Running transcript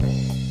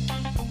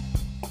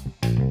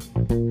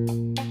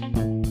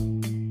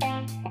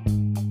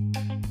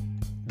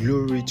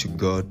to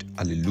God.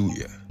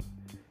 Hallelujah.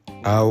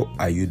 How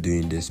are you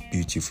doing this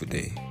beautiful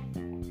day?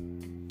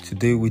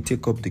 Today we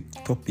take up the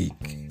topic,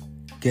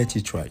 Get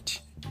It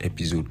Right,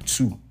 episode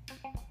 2,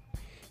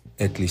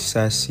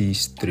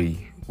 Ecclesiastes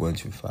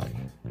 3:1-5.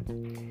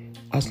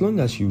 As long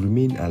as you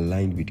remain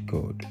aligned with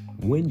God,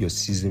 when your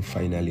season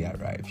finally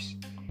arrives,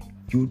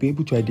 you will be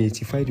able to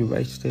identify the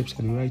right steps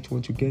and the right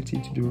one to get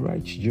into the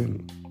right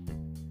journey.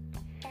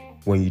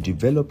 When you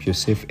develop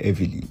yourself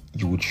heavily,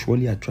 you would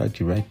surely attract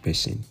the right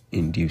person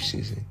in due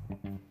season.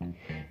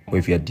 But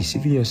if you are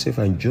deceiving yourself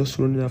and just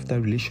running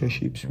after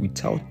relationships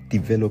without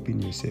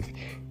developing yourself,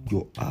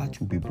 your heart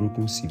will be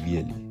broken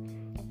severely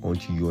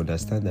until you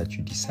understand that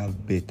you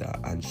deserve better,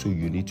 and so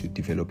you need to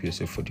develop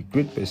yourself for the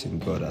great person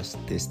God has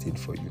destined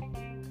for you.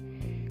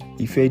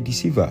 If you're a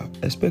deceiver,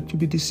 expect to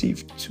be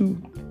deceived too.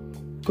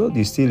 God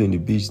is still in the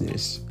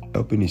business,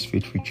 helping His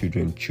faithful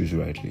children choose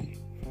rightly.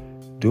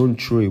 Don't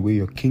throw away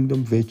your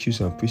kingdom virtues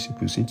and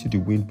principles into the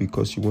wind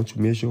because you want to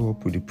measure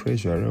up with the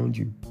pressure around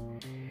you.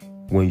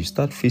 When you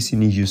start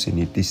facing issues in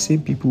it, the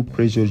same people who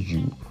pressured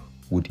you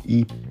would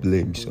heap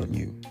blames on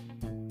you.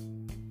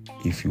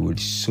 If you would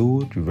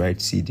sow the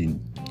right seed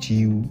in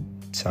due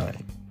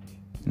time,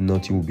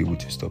 nothing will be able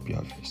to stop your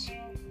harvest.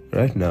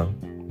 Right now,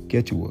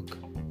 get to work,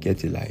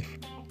 get a life,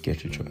 get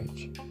to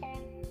church.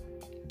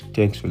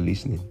 Thanks for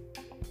listening.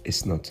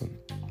 It's Norton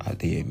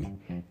Adeyemi.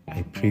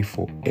 I pray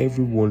for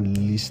everyone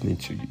listening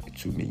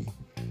to me.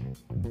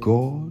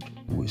 God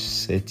will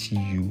settle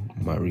you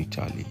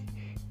maritally.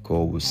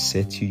 God will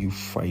settle you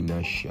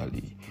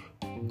financially.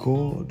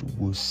 God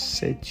will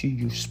settle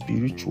you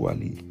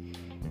spiritually.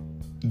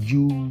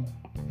 You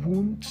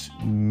won't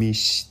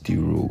miss the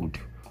road.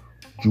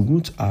 You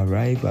won't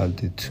arrive at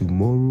the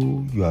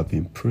tomorrow you have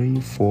been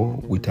praying for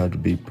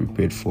without being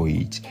prepared for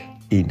it,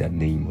 in the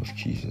name of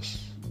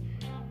Jesus.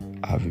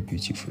 Have a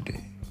beautiful day.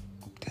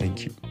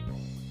 Thank you.